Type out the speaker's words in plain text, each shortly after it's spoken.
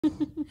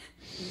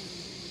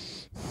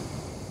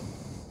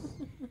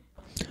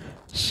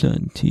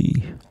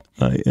Shanti,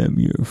 I am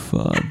your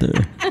father.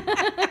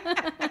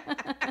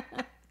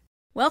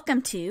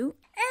 Welcome to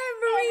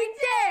Every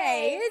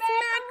day it's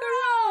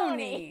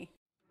macaroni.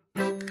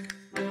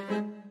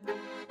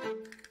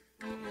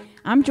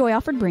 I'm Joy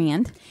Alford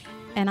Brand.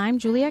 And I'm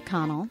Juliet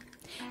Connell,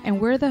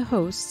 and we're the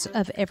hosts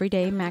of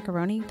Everyday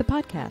Macaroni, the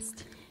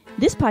podcast.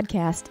 This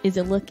podcast is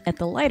a look at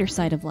the lighter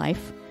side of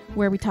life,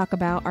 where we talk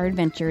about our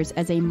adventures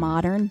as a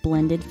modern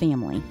blended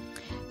family.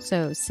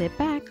 So sit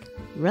back,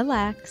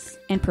 relax,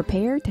 And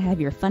prepare to have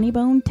your funny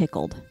bone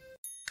tickled.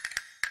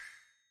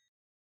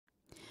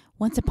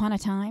 Once upon a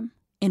time,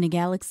 in a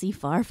galaxy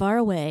far, far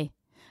away,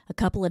 a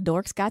couple of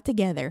dorks got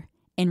together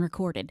and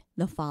recorded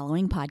the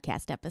following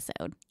podcast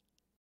episode.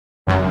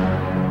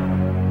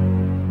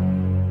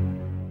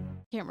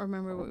 Can't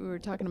remember what we were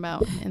talking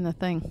about in the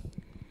thing.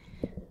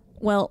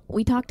 Well,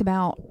 we talked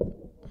about...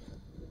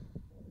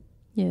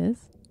 Yes.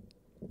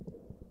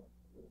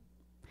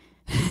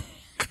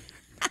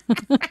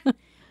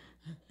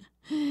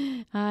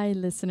 Hi,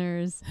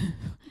 listeners.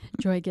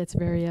 Joy gets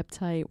very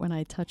uptight when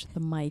I touch the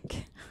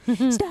mic.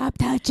 Stop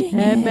touching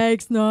It it.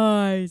 makes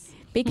noise.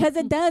 Because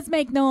it does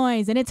make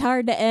noise and it's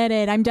hard to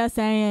edit. I'm just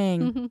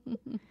saying.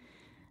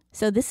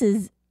 So this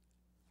is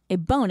a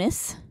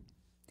bonus.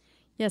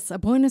 Yes, a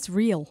bonus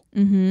reel.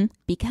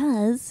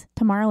 Because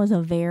tomorrow is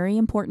a very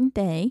important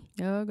day.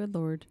 Oh, good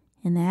Lord.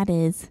 And that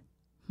is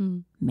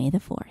May the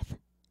 4th.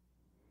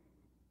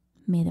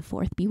 May the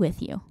 4th be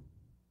with you.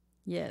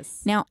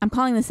 Yes. Now, I'm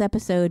calling this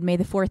episode May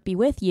the 4th be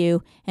with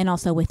you and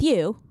also with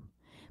you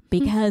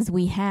because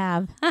we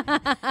have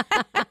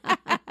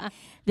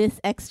this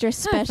extra I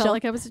special... felt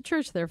like I was at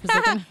church there for a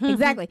second.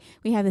 Exactly.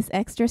 We have this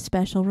extra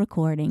special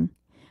recording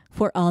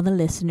for all the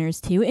listeners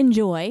to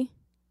enjoy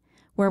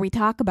where we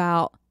talk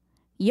about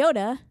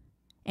Yoda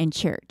and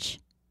church.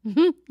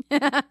 You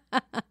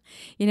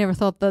never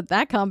thought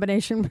that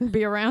combination would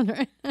be around,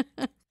 right?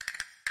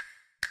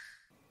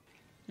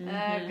 Oh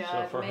God,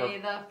 So for may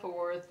her- the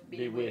 4th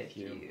be with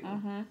you.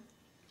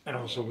 And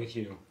also with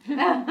you.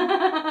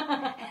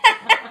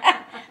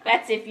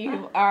 That's if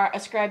you are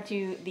ascribed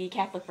to the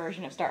Catholic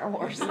version of Star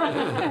Wars.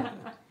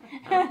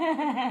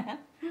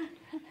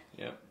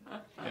 Yep.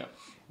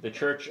 The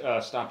church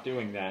stopped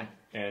doing that,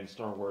 and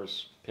Star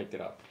Wars picked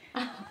it up.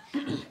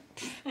 Because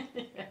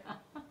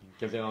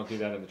they don't do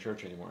that in the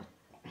church anymore.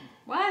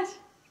 What?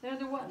 They don't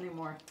do what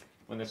anymore?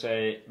 When they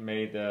say,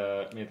 may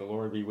the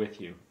Lord be with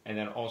you, and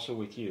then also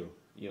with you,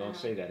 you don't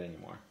say that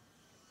anymore.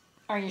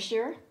 Are you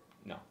sure?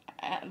 No.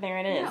 There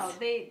it is. No,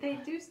 they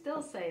do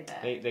still say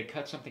that. They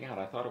cut something out.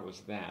 I thought it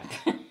was that.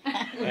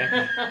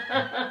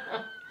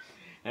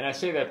 And I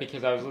say that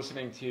because I was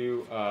listening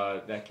to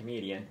that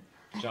comedian,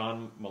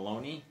 John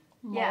Maloney.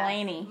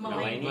 Mulaney.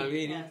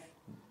 Mulaney? Yes.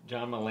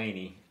 John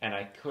Mulaney. And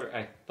I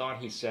thought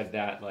he said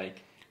that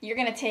like... You're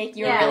going to take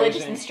your Yeah.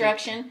 religious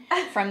instruction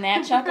from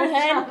that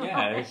chucklehead?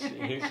 Yeah,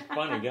 he's a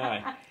funny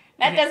guy.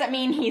 That doesn't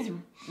mean he's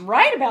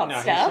right about No,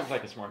 he stuff. seems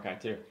like a smart guy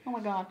too. Oh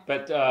my God.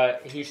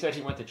 But he said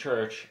he went to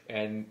church,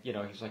 and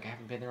he's like, I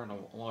haven't been there in a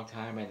long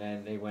time. And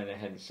then they went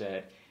ahead and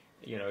said,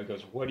 he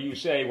goes, what do you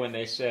say when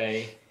they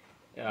say,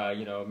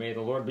 may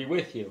the Lord be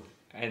with you?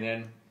 And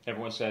then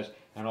everyone says,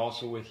 and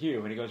also with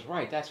you. And he goes,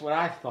 right, that's what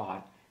I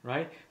thought,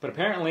 right? But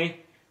apparently,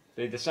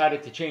 they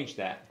decided to change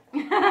that.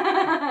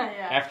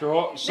 Yeah. After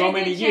so They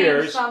many did change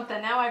years.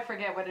 something. Now I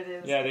forget what it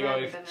is. Yeah, they go,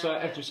 Rather than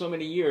that. after so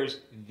many years,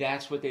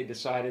 that's what they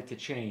decided to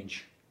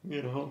change.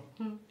 And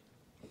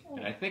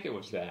I think it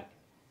was that.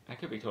 I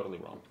could be totally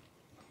wrong.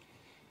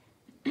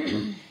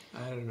 I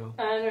don't know.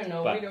 I don't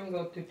know. But we don't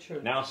go to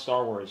church. Now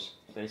Star Wars,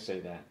 they say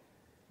that.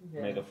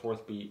 Yeah. May the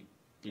 4th be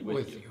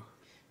with you.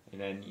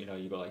 And then,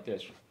 you go like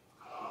this.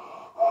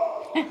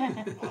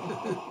 And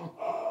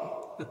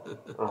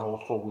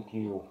also with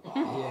you.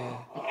 Yeah.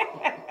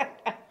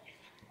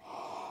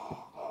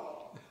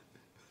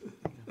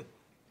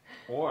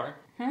 Or,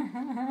 may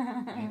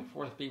the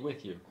 4th be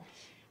with you.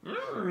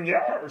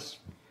 Yes,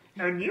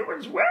 and you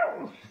as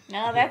well.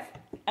 No, that's...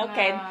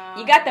 Okay,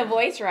 you got the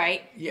voice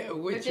right, Yeah,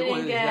 which didn't one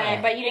is get-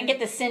 that? but you didn't get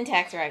the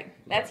syntax right.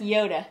 That's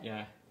Yoda.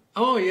 Yeah.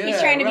 Oh, yeah.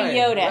 He's trying to be right,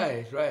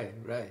 Yoda.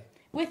 Right.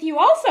 With you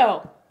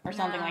also, or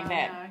something like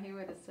that. No, he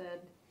would have said,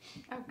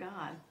 oh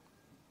God.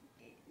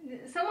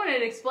 Someone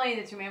had explained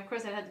it to me. Of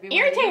course, it had to be...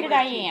 Irritated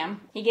I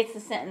am. He gets the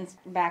sentence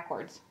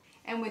backwards.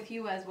 And with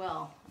you as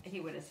well,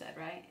 he would have said,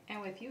 right? And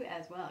with you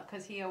as well,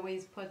 because he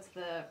always puts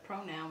the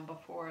pronoun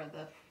before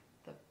the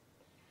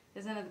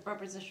isn't it the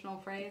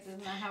prepositional phrase?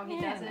 Isn't that how he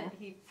does it?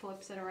 He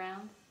flips it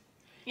around.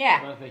 Yeah.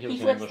 I don't think he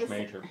was an flips English the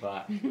major,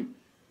 but...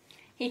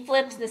 He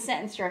flips the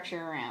sentence structure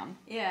around.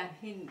 Yeah,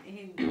 he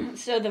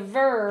So the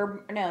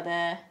verb, no,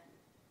 the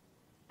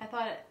I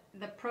thought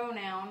the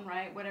pronoun,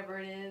 right, whatever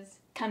it is,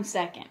 comes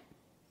second.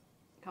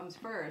 comes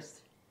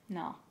first.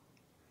 No.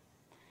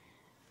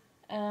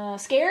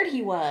 Scared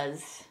he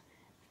was.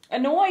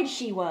 Annoyed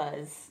she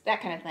was.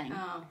 That kind of thing.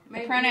 Oh,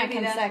 The pronoun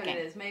comes that's second. what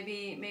it is.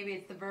 Maybe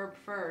it's the verb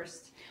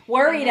first.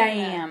 Worried I And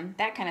then am.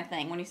 That kind of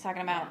thing. When he's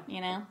talking about,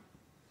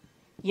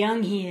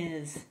 young he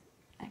is.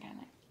 That kind of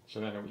thing. So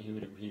then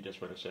he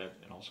just would have said,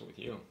 and also with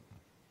you.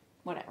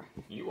 Whatever.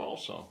 You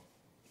also.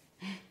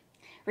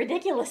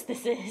 Ridiculous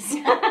this is.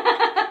 You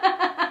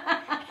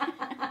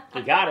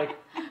got it.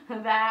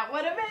 That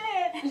would have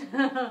been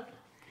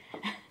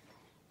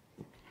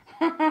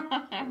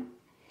it.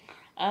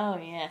 Oh,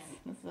 yes.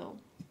 So,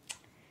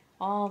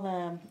 all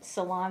the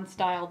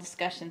salon-style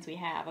discussions we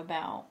have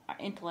about our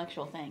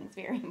intellectual things,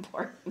 very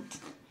important.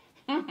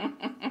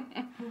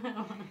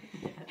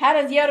 How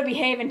does Yoda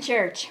behave in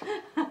church?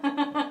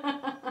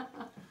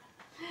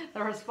 The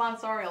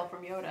responsorial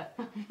from Yoda.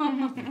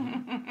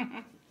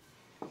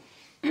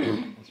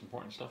 That's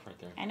important stuff right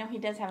there. I know he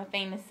does have a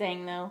famous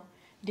saying, though.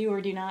 Do or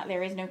do not,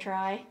 there is no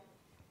try.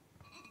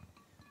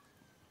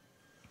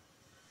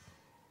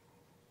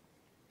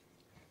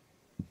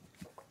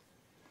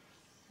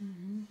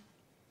 Mm-hmm.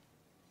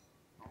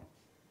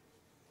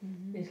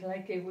 Mm-hmm. It's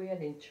like we are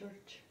in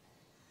church.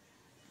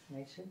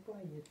 Nice and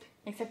quiet.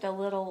 Except a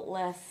little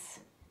less...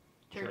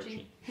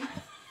 Churchy.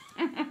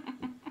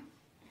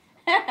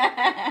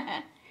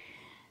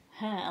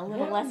 A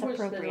little less appropriate.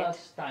 When was the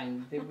last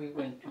time that we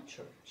went to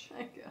church?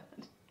 My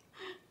God.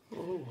 Oh, I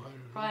don't know.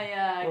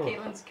 Probably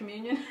Caitlin's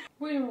communion.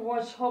 We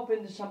was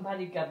hoping that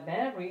somebody got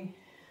married,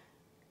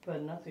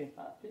 but nothing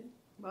happened.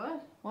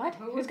 What? What?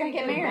 Who Who's was going to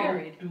get getting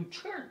married? To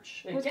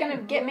church. Who's again. going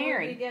to get Who would be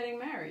married? getting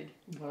married?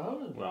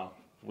 Well,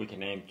 We can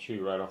name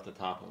 2 right off the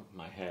top of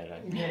my head.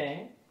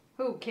 yeah.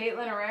 Who?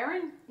 Caitlin or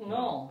Aaron?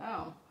 No.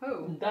 Oh,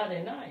 who? Dad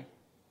and I.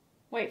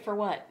 Wait, for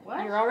what?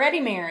 What? You're already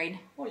married.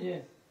 Oh, yeah.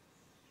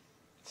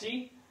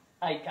 See?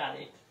 I got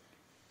it.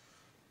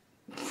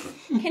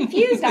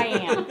 Confused I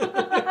am.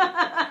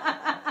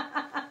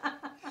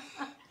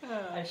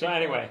 So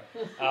anyway,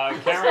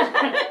 Karen.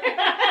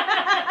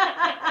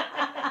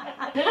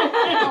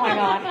 Oh my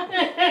God.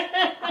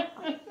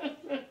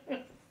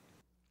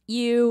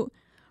 You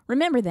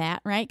remember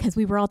that, right? Because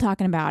we were all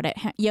talking about it.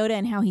 Yoda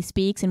and how he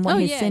speaks and what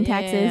his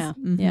syntax is.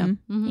 Yeah.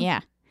 Mm-hmm. Yeah.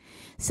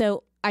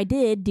 So I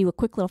did do a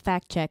quick little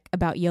fact check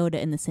about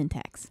Yoda and the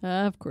syntax.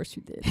 Of course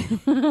you did.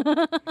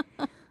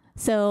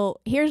 So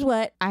here's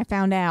what I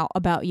found out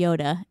about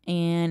Yoda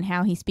and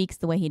how he speaks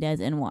the way he does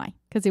and why.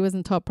 Because he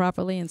wasn't taught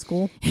properly in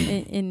school,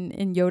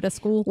 in Yoda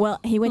school. Well,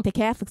 he went to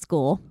Catholic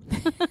school.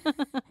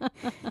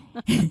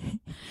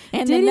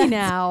 And Did he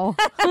now?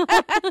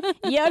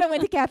 Yoda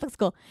went to Catholic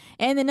school.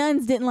 And the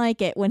nuns didn't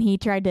like it when he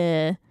tried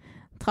to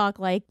talk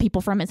like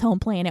people from his home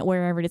planet,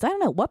 wherever it is. I don't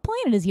know. What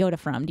planet is Yoda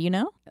from? Do you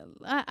know?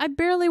 I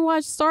barely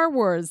watched Star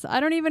Wars. I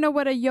don't even know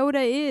what a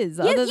Yoda is.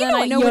 Yeah, other you than know I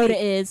what know Yoda what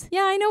is.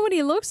 Yeah, I know what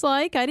he looks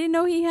like. I didn't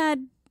know he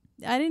had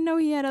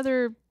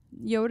other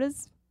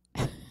Yodas.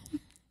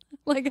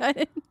 Like I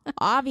didn't.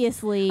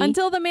 Obviously.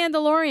 Until The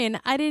Mandalorian,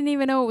 I didn't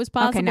even know it was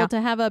possible now- to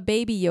have a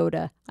baby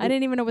Yoda. I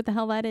didn't even know what the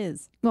hell that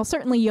is. Well,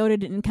 certainly Yoda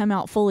didn't come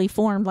out fully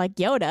formed like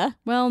Yoda.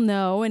 Well,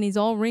 no, and he's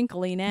all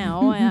wrinkly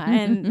now.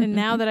 and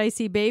now that I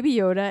see baby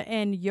Yoda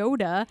and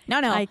Yoda,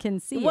 No. I can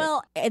see it.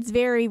 Well, it's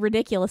very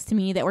ridiculous to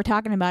me that we're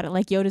talking about it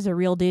like Yoda's a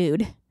real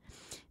dude.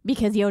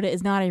 Because Yoda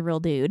is not a real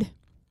dude.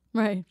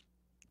 Right.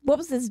 What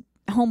was his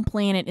home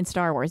planet in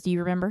Star Wars? Do you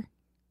remember?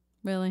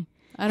 Really?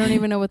 I don't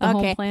even know what the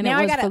Okay, home planet now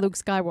I was gotta- for Luke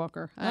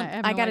Skywalker.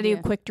 I got to do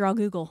a quick draw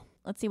Google.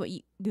 Let's see what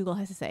Google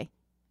has to say.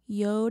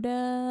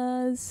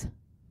 Yoda's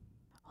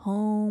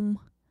home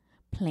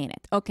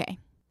planet. Okay.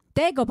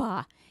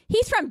 Dagobah.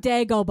 He's from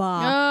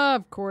Dagobah. Oh,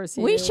 of course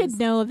he We is. should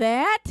know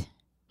that.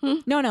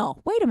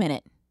 No. Wait a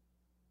minute.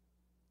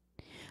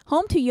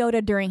 Home to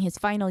Yoda during his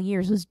final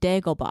years was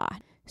Dagobah.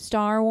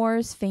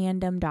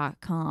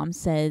 StarWarsFandom.com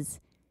says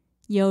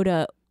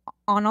Yoda,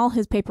 on all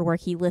his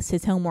paperwork, he lists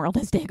his homeworld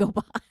as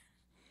Dagobah.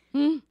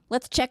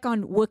 Let's check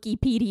on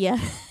Wikipedia.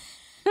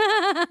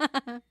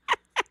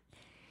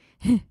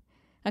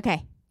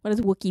 Okay, what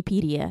does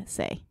Wikipedia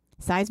say?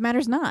 Size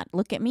matters not.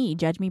 Look at me.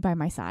 Judge me by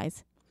my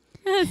size.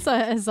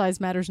 Size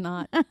matters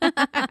not.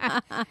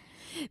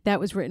 That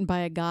was written by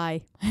a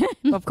guy.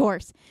 Of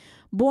course.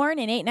 Born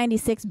in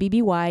 896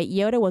 BBY,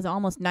 Yoda was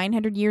almost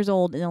 900 years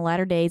old in the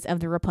latter days of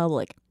the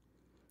Republic.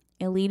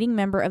 A leading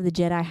member of the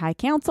Jedi High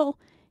Council,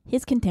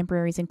 his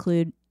contemporaries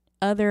include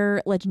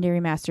other legendary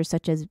masters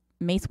such as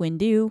Mace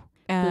Windu.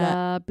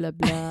 Blah, blah,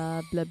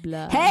 blah, blah,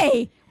 blah.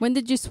 Hey! When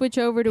did you switch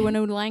over to a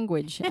new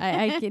language?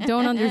 I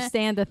don't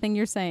understand the thing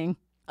you're saying.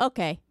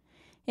 Okay.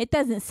 It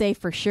doesn't say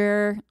for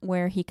sure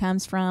where he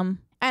comes from.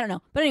 I don't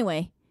know. But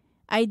anyway,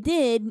 I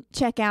did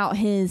check out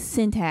his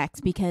syntax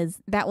because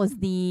that was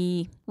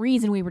the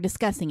reason we were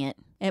discussing it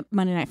at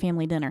Monday Night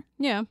Family Dinner.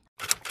 Yeah.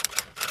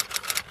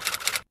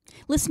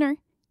 Listener,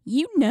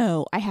 you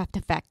know I have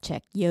to fact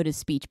check Yoda's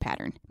speech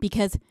pattern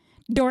because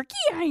dorky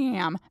I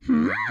am.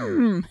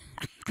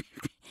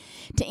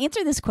 To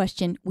answer this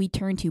question, we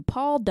turn to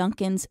Paul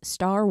Duncan's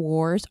Star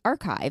Wars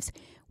archives,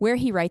 where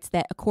he writes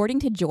that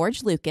according to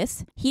George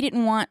Lucas, he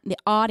didn't want the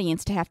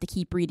audience to have to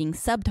keep reading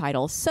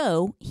subtitles,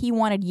 so he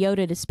wanted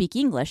Yoda to speak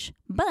English,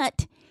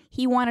 but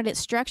he wanted it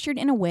structured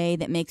in a way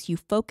that makes you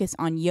focus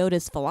on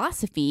Yoda's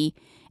philosophy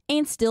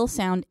and still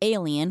sound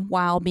alien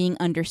while being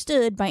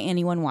understood by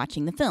anyone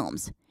watching the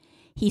films.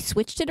 He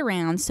switched it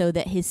around so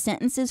that his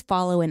sentences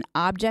follow an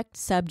object,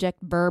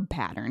 subject, verb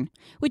pattern,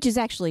 which is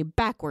actually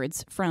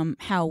backwards from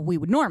how we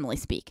would normally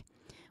speak.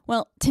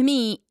 Well, to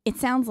me, it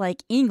sounds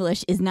like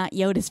English is not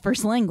Yoda's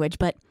first language,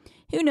 but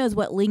who knows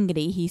what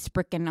lingity he's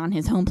spricking on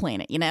his home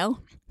planet, you know?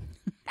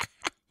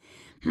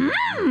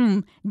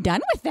 Done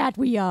with that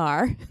we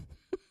are.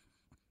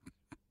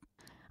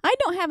 I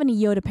don't have any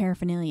Yoda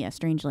paraphernalia,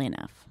 strangely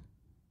enough.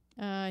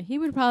 He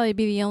would probably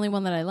be the only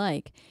one that I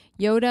like.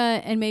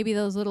 Yoda and maybe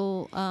those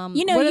little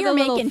You're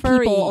making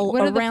people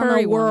around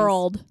the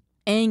world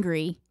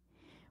angry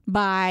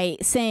by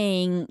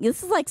saying,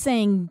 this is like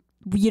saying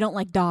you don't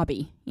like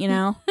Dobby, you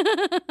know?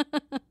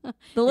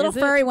 The little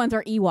furry ones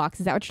are Ewoks.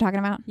 Is that what you're talking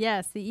about?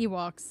 Yes, the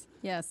Ewoks.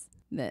 Yes.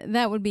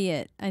 That would be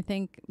it. I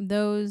think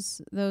those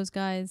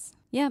guys,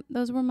 yeah,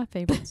 those were my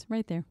favorites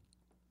right there.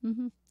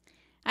 Mm-hmm.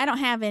 I don't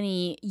have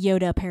any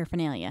Yoda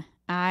paraphernalia.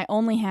 I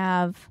only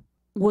have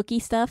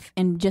Wookiee stuff,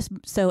 and just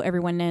so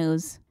everyone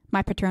knows,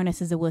 my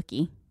Patronus is a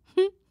Wookiee.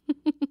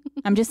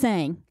 I'm just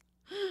saying.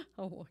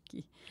 A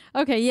Wookiee.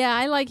 Okay, yeah,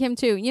 I like him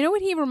too. You know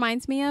what he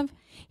reminds me of?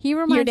 He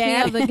reminds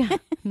me of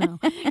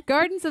the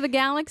Gardens of the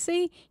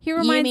Galaxy. He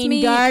reminds me. You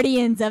mean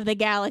Guardians of the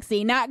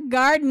Galaxy, not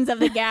Gardens of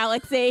the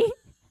Galaxy.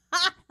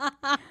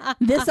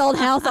 This old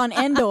house on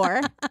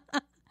Endor.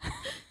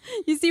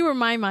 You see where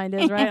my mind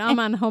is, right? I'm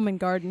on Home and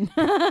Garden.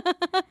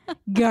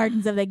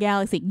 Gardens of the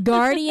Galaxy.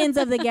 Guardians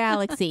of the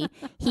Galaxy.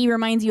 He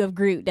reminds you of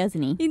Groot,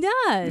 doesn't he? He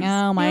does.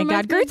 Oh, my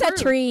God. Groot's a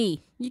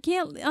tree. You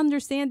can't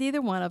understand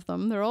either one of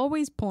them. They're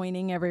always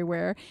pointing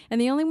everywhere. And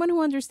the only one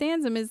who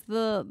understands them is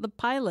the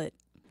pilot.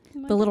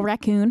 The little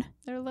raccoon.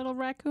 Their little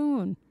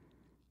raccoon.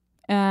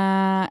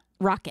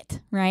 Rocket,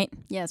 right?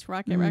 Yes,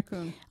 Rocket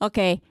Raccoon.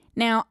 Okay.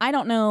 Now, I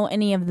don't know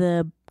any of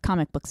the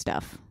comic book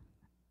stuff.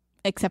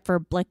 Except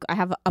for, like, I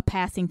have a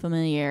passing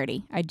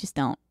familiarity. I just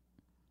don't.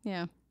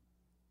 Yeah.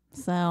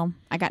 So,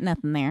 I got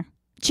nothing there.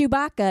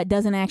 Chewbacca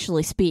doesn't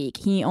actually speak.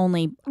 He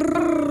only...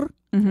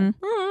 Mm-hmm.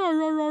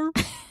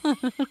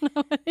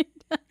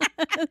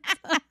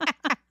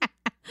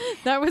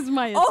 That was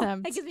my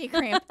attempt. That gives me a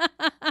cramp.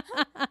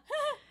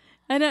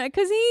 I know,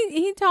 because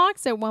he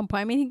talks at one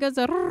point. I mean, he goes,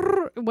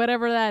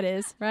 whatever that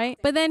is, right?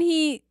 But then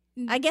he...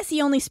 I guess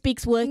he only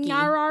speaks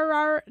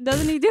Wookiee.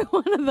 Doesn't he do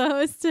one of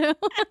those too?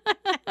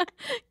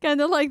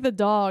 Kind of like the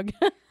dog.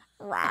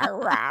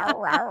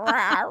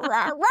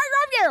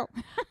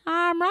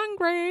 I'm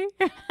hungry.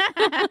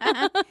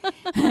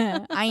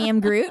 I am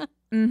Groot.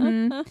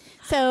 Mm-hmm.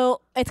 So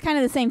it's kind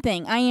of the same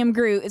thing. I am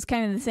Groot is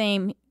kind of the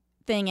same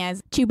thing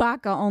as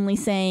Chewbacca only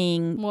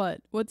saying... What?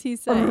 What's he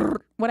saying?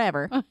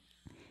 Whatever.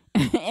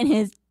 In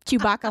his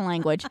Chewbacca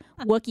language.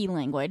 Wookiee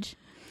language.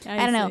 I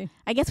don't know.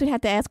 I guess we'd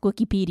have to ask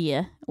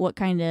Wikipedia what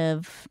kind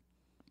of...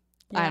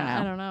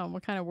 I don't know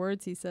what kind of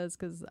words he says,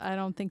 because I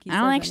don't think he says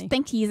I don't actually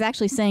think he's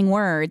actually saying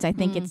words. I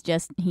think it's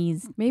just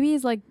maybe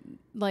he's like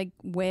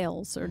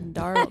whales or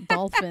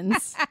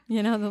dolphins.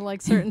 You know, the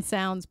like certain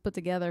sounds put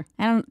together.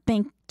 I don't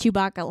think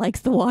Chewbacca likes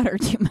the water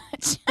too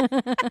much.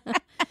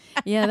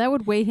 Yeah, that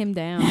would weigh him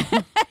down.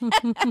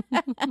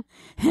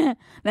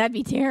 That'd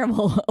be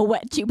terrible. A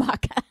wet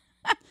Chewbacca.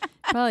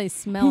 Probably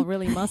smell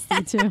really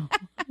musty too.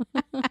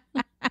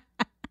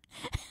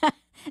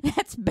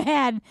 That's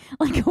bad,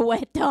 like a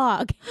wet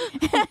dog.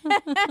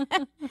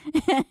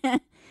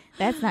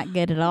 That's not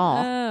good at all.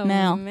 Oh,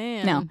 no,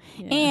 man. no.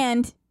 Yeah.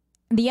 And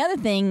the other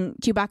thing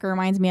Chewbacca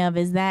reminds me of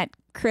is that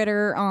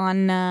critter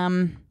on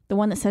the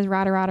one that says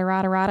 "rada rada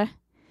rada rada"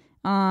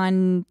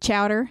 on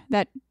Chowder.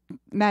 That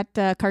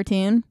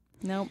cartoon.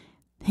 Nope.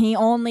 He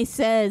only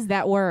says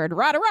that word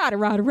 "rada rada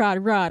rada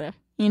rada rada."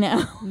 You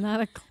know.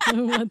 Not a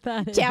clue what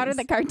that is. Chowder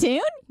the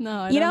cartoon.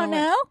 No, you don't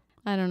know.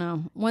 I don't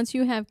know. Once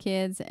you have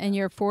kids and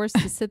you're forced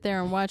to sit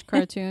there and watch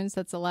cartoons,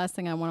 that's the last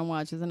thing I want to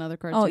watch is another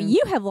cartoon. Oh,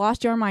 you have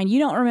lost your mind. You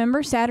don't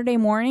remember Saturday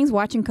mornings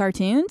watching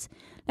cartoons?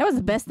 That was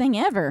the best thing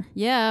ever.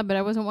 Yeah, but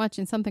I wasn't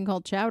watching something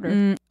called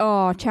Chowder.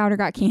 Chowder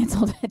got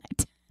canceled.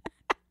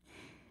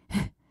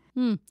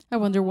 I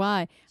wonder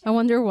why.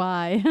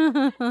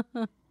 I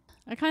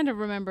kind of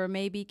remember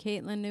maybe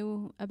Caitlin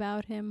knew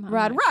about him.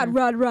 Rod.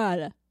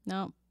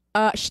 No.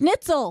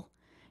 Schnitzel.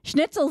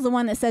 Schnitzel's the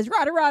one that says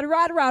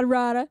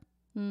rada.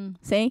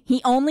 See?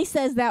 He only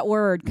says that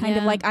word, kind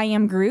of like I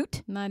am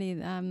Groot. Not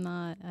either. I'm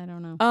not. I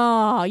don't know.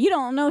 Oh, you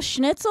don't know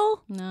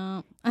Schnitzel?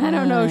 No. I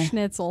don't know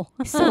Schnitzel.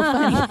 So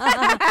funny.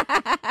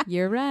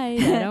 You're right.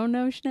 I don't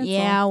know Schnitzel.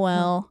 Yeah,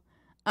 well,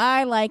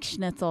 I like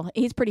Schnitzel.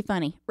 He's pretty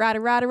funny.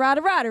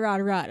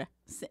 Rada.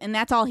 And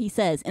that's all he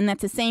says. And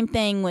that's the same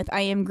thing with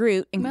I am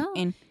Groot.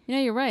 And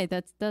you're right.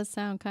 That does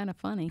sound kind of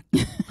funny.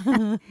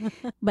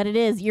 But it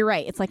is. You're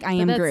right. It's like I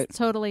am Groot.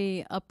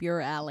 Totally up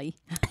your alley.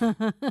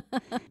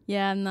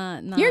 Yeah, I'm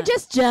not. You're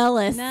just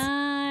jealous.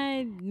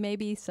 Nah,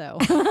 maybe so.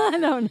 I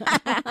don't know.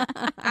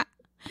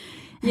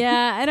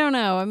 Yeah, I don't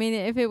know. I mean,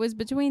 if it was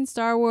between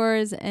Star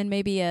Wars and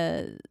maybe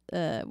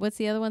what's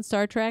the other one?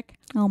 Star Trek.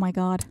 Oh my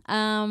God.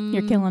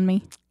 You're killing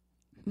me.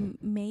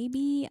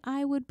 Maybe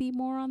I would be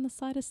more on the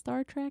side of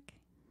Star Trek.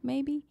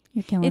 maybe.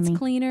 You're killing It's me.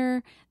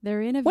 cleaner.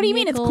 They're in a What do you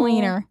mean it's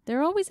cleaner?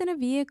 They're always in a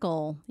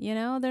vehicle. You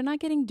know, they're not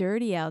getting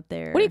dirty out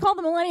there. What do you call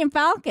the Millennium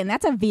Falcon?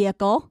 That's a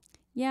vehicle.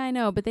 Yeah, I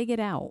know, but they get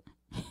out.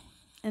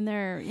 And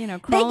they're, you know, They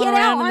crawling get around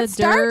out in on the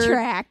Star dirt.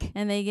 Trek.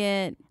 And they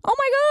get... Oh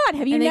my God!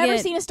 Have you And they never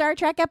get- seen a Star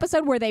Trek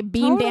episode where they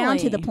beam down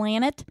to the Totally.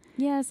 planet?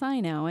 Yes,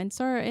 I know.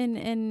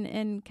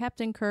 And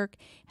Captain Kirk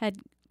had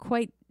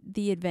quite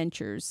the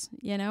adventures,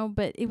 you know,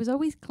 but it was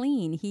always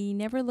clean. He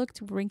never looked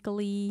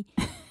wrinkly.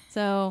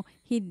 So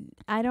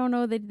I don't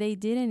know that they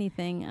did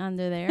anything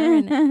under there.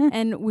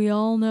 And we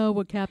all know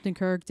what Captain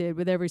Kirk did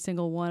with every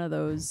single one of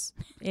those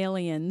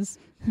aliens,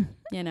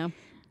 you know.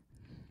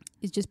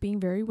 He's just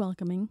being very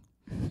welcoming.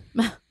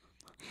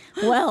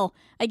 Well,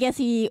 I guess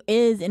he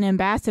is an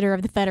ambassador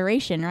of the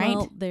Federation, right?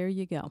 Well, there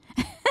you go.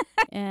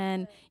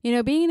 And, you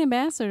know, being an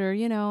ambassador,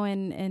 you know,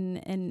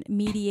 and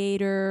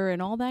mediator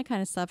and all that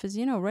kind of stuff is,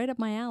 you know, right up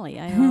my alley.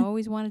 I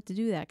always wanted to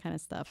do that kind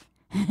of stuff.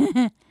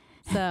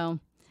 So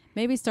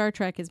maybe Star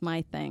Trek is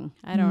my thing.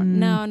 I don't,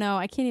 no,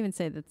 I can't even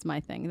say that's my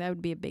thing. That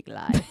would be a big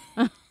lie.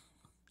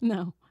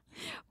 No.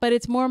 But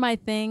it's more my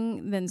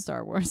thing than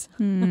Star Wars.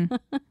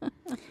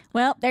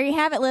 Well, there you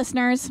have it,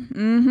 listeners.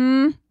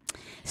 Mm-hmm.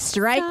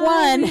 Strike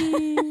one.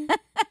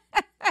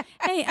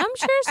 Hey, I'm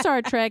sure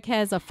Star Trek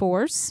has a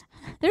force.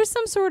 There's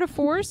some sort of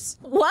force,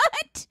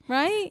 What?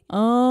 right?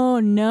 Oh,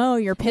 no,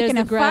 you're picking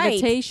There's a the fight.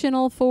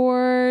 gravitational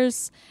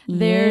force.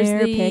 There's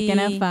You're the picking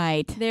a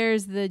fight.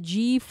 There's the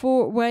G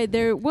force. Wait,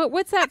 there.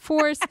 What's that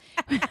force?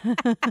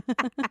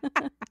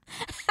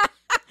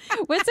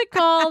 What's it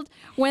called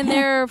when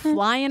they're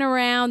flying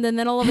around and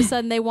then all of a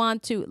sudden they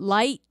want to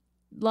light,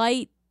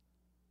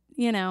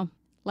 you know,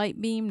 light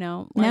beam?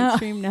 No, light No.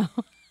 stream? No.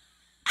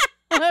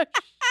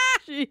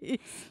 Jeez.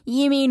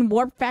 You mean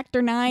warp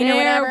factor 9 or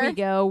whatever? There we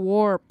go.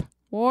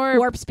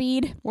 Warp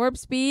Speed. Warp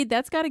speed.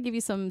 That's got to give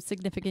you some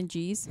significant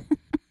G's.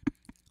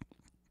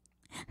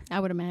 I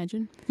would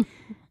imagine.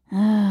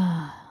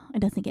 It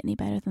doesn't get any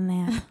better than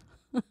that.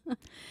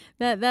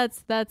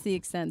 That's the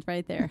extent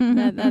right there.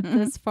 That's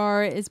as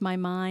far as my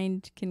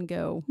mind can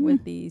go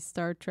with the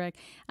Star Trek.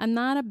 I'm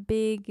not a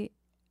big,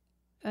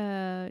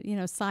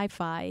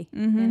 sci-fi.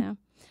 You know,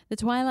 the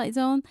Twilight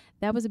Zone,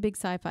 that was a big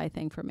sci-fi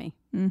thing for me,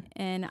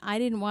 and I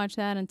didn't watch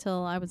that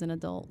until I was an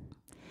adult.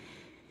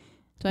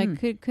 So I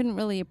couldn't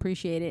really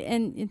appreciate it.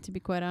 And to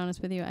be quite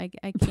honest with you, I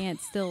can't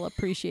still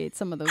appreciate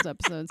some of those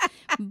episodes.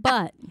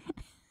 But,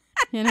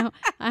 you know,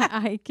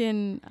 I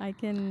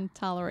can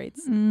tolerate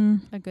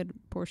a good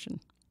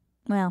portion.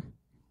 Well,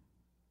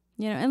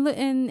 You know,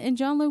 and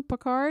Jean-Luc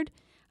Picard,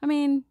 I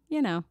mean,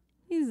 you know,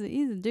 he's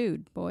a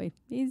dude, boy.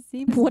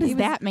 what does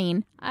that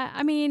mean?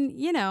 I mean,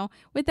 you know,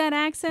 with that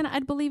accent,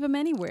 I'd believe him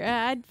anywhere.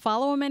 I'd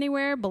follow him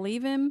anywhere,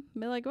 believe him,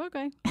 be like,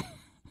 okay.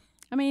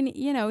 I mean,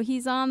 you know,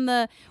 he's on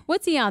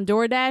what's he on,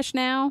 DoorDash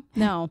now?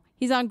 No,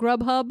 he's on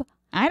Grubhub.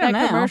 I don't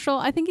know. Commercial.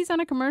 I think he's on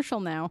a commercial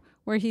now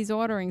where he's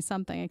ordering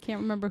something. I can't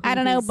remember who I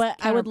don't know, his but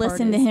I would counterpart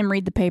listen to is. him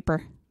read the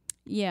paper.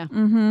 Yeah.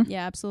 Mm-hmm.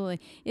 Yeah,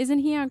 absolutely. Isn't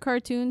he on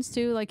cartoons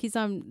too? Like he's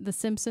on The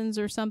Simpsons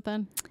or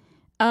something?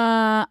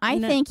 I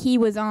No. think he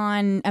was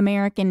on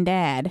American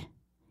Dad.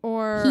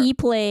 Or He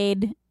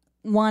played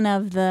one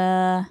of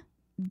the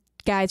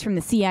guys from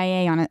the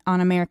CIA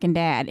on American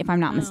Dad, if I'm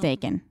not Oh.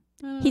 mistaken.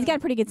 I don't He's know. got a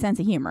pretty good sense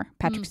of humor,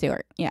 Patrick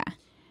Stewart. Yeah.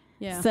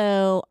 Yeah.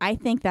 So I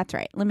think that's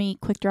right. Let me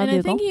quick draw And Google.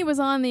 I think he was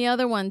on the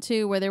other one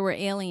too, where there were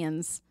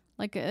aliens.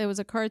 Like it was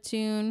a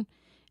cartoon,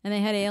 and they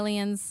had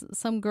aliens.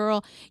 Some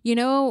girl, you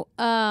know,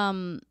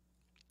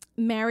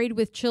 Married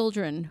with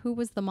Children. Who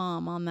was the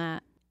mom on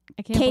that?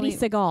 I can't Katie believe.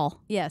 Seagal.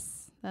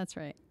 Yes, that's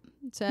right.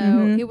 So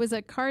Mhm. it was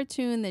a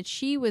cartoon that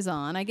she was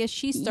on. I guess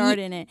she starred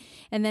in it,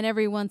 and then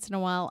every once in a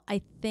while,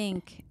 I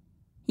think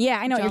Yeah,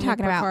 I know what you're Jean-Luc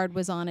talking about. Picard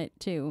was on it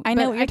too. I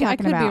know But what you're I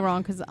talking could about. be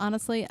wrong because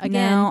honestly,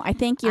 again, No, I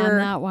think I'm you're.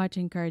 not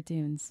watching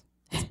cartoons,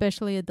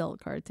 especially adult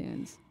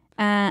cartoons.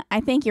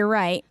 I think you're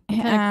right.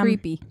 Kind of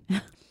creepy.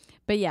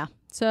 But yeah,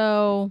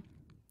 so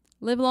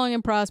live long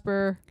and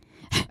prosper.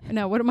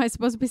 No, what am I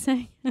supposed to be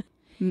saying?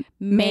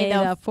 May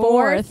the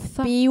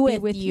fourth be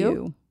with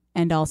you.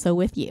 And also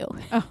with you.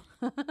 Oh.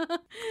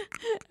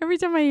 Every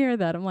time I hear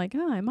that, I'm like,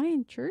 oh, am I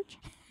in church?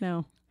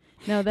 No,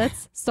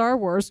 that's Star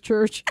Wars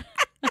church.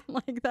 I'm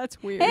like,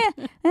 that's weird.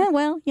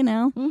 Well, you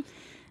know,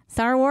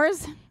 Star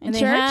Wars and And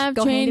church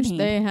go hand in hand.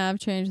 They have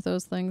changed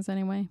those things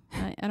anyway.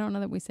 I don't know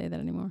that we say that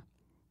anymore.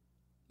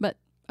 But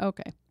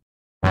okay.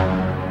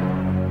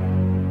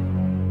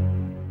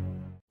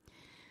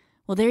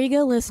 Well, there you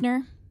go,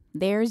 listener.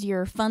 There's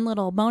your fun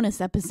little bonus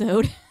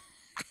episode.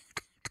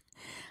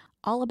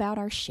 All about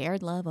our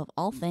shared love of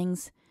all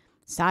things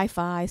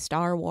sci-fi,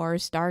 Star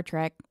Wars, Star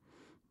Trek,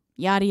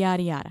 yada,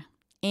 yada, yada.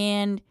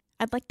 And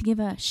I'd like to give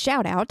a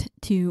shout out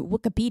to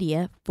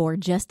Wikipedia for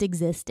just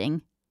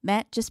existing.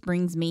 That just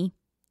brings me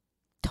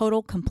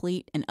total,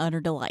 complete, and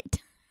utter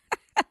delight.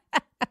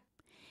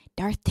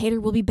 Darth Tater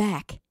will be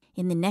back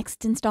in the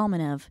next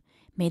installment of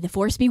May the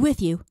Force Be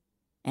With You,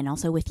 and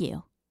also with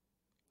you.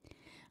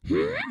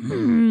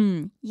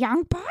 Young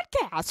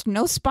podcast,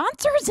 no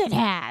sponsors it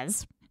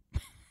has.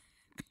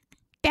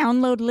 Down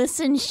download,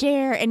 listen,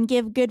 share, and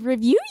give good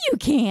review, you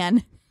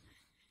can.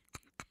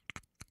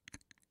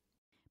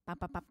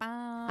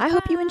 I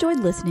hope you enjoyed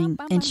listening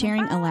and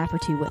sharing a laugh or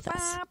two with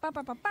us.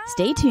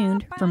 Stay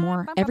tuned for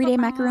more Everyday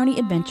Macaroni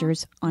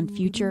adventures on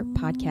future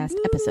podcast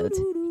episodes.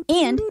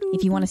 And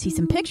if you want to see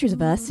some pictures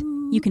of us,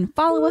 you can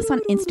follow us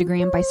on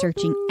Instagram by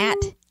searching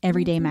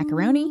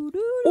 @EverydayMacaroni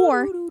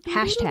or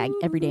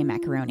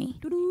 #EverydayMacaroni.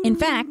 In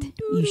fact,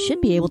 you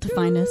should be able to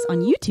find us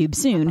on YouTube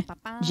soon.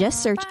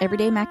 Just search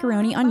Everyday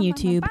Macaroni on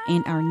YouTube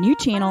and our new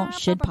channel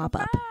should pop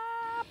up.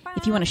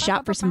 If you want to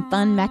shop for some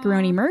fun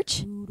macaroni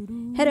merch,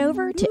 head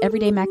over to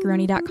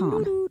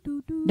everydaymacaroni.com.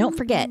 Don't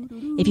forget,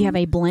 if you have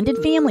a blended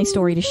family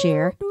story to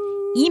share,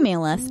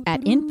 email us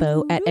at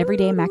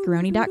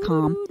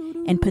info@everydaymacaroni.com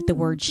and put the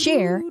word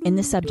share in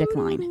the subject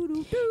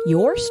line.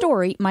 Your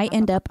story might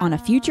end up on a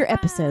future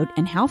episode,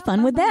 and how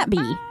fun would that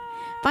be?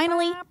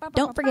 Finally,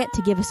 don't forget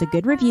to give us a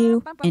good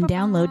review and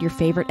download your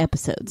favorite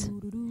episodes.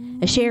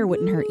 A share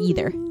wouldn't hurt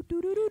either.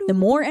 The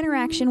more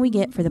interaction we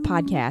get for the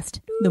podcast,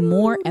 the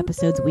more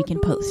episodes we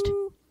can post.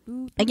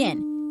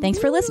 Again, thanks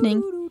for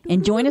listening,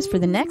 and join us for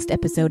the next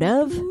episode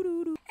of